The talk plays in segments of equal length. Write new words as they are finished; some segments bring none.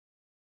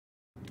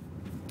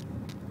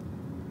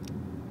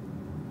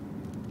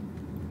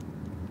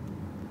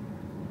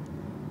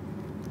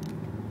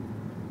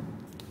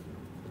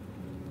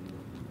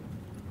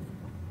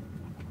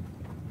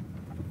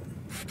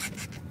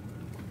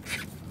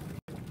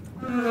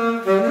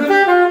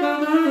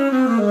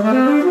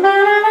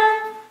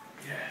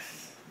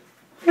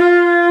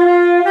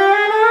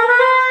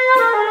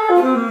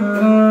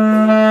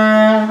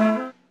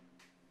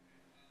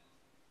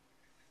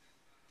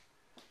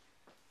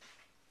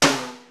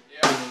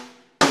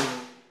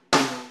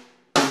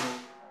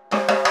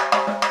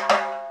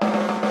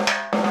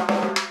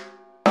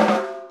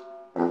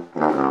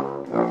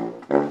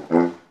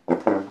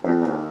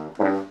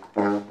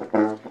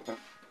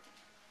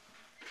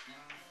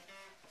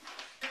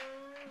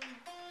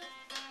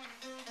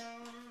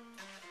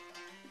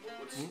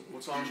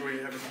What songs were you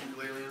having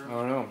ukulele on? I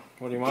don't know.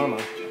 What do you want them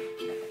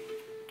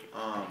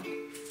on?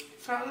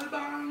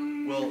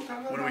 Well,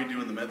 when are we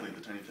doing the medley,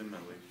 the Tiny Tim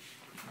medley?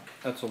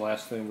 That's the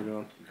last thing we're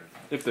doing. Okay.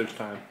 If there's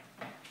time.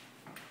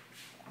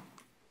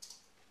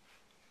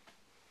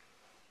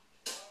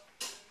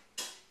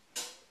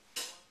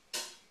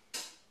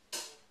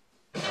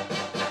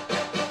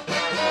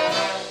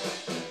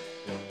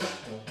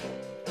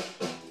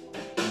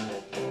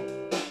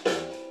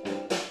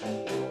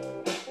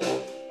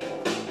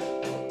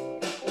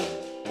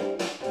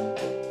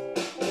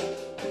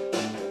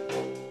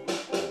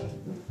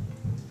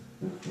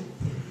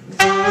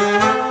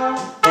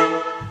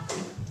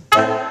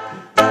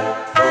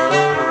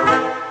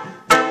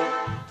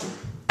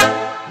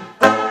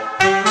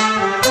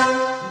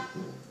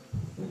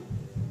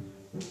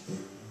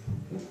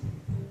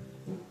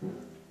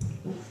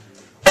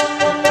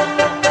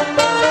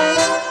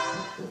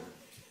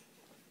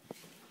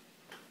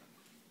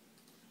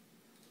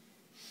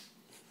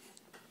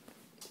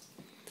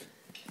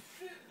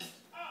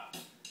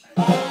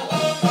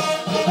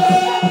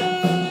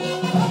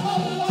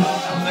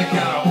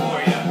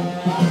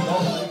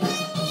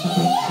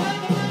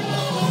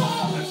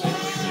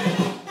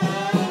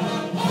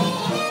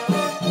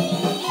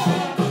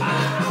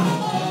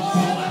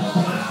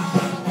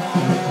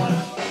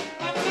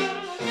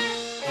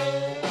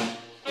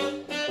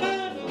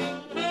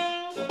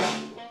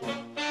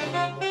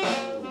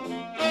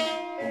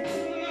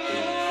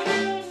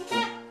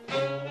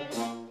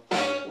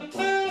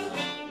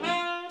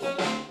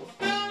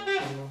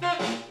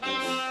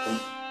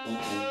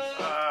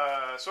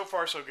 So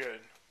far, so good.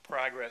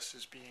 Progress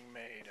is being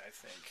made, I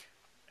think.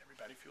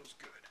 Everybody feels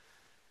good.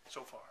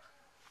 So far.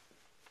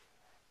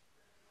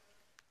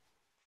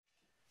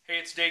 Hey,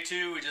 it's day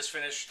 2. We just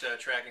finished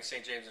tracking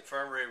St. James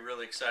Infirmary.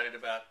 Really excited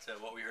about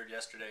what we heard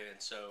yesterday,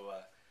 and so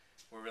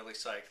we're really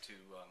psyched to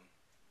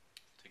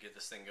get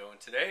this thing going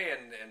today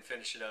and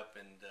finish it up,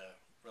 and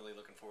really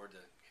looking forward to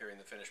hearing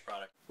the finished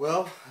product.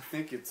 Well, I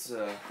think it's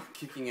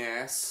kicking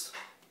ass,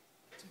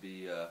 to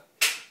be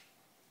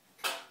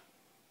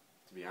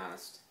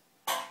honest.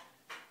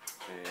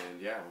 And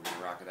yeah, we're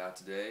gonna rock it out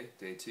today.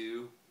 Day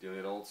 2, doing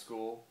it old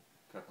school.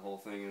 Cut the whole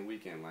thing in a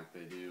weekend like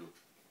they do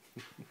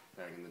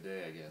back in the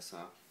day, I guess,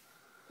 huh?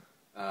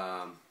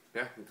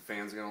 Yeah, I think the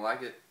fans are gonna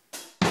like it.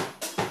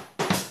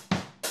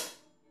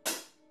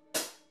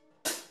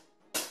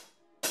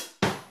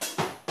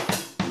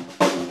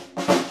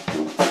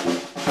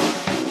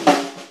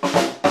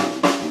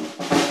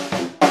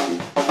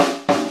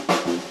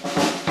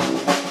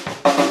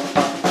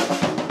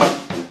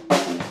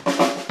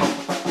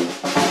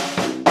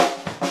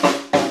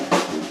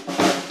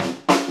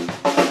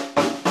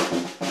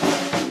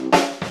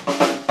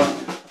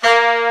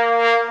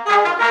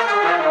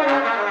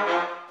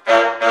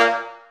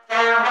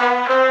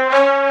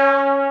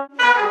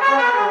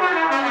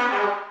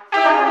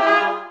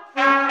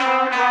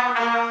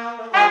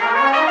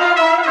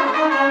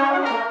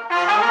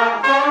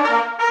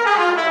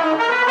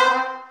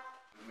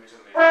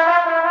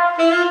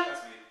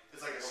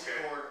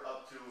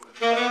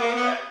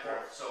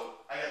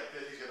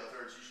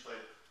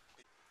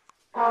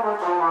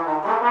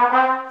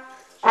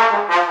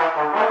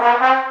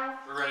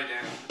 We're ready,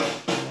 Dan.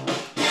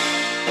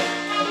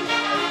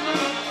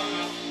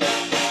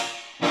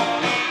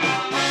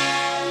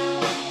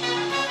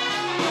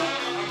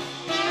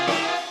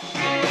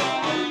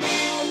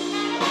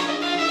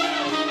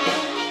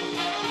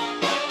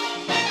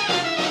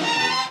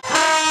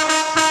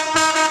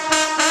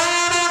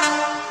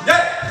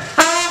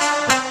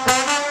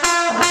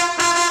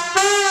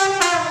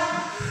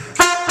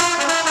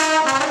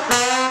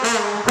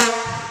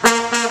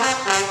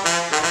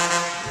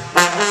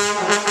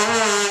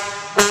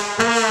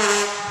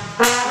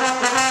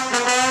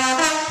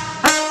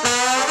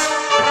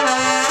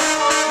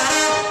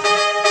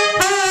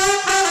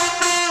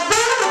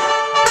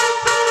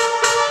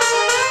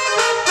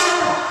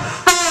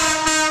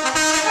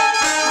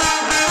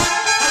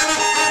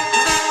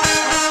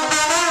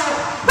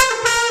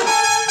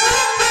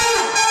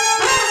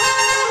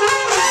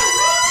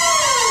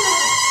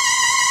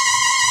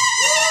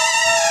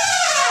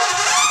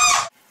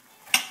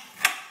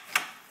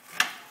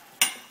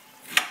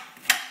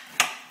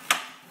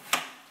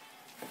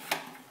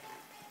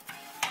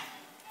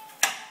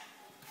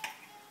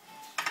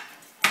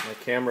 My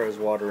camera is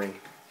watering.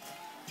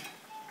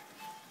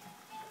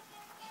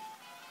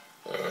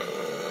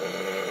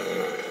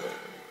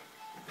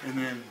 And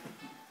then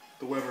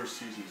the Weber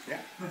season.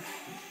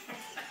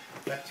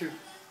 Back to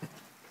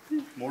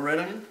more red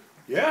onion?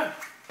 Yeah.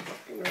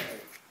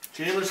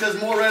 Chandler says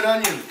more red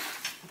onion.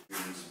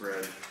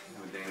 Spread,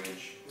 no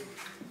damage.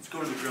 Let's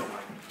go to the grill,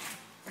 Mike.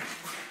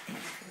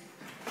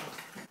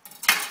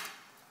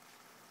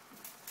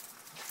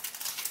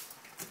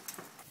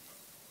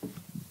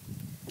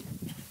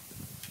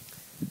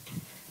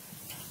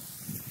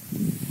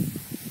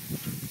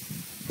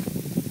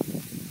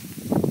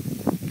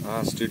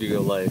 Ah,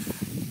 studio life.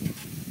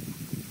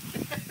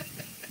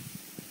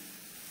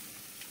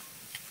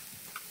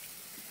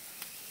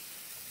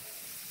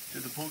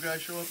 Did the pool guy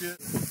show up yet?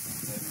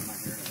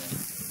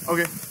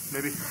 Okay,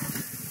 maybe.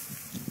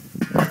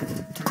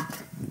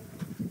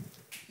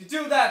 You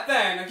do that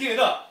thing and get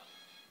up.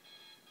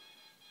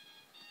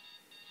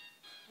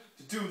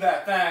 You do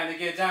that thing and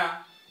get down.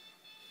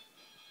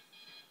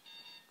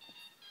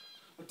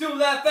 Do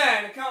that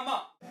thing and come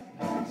up.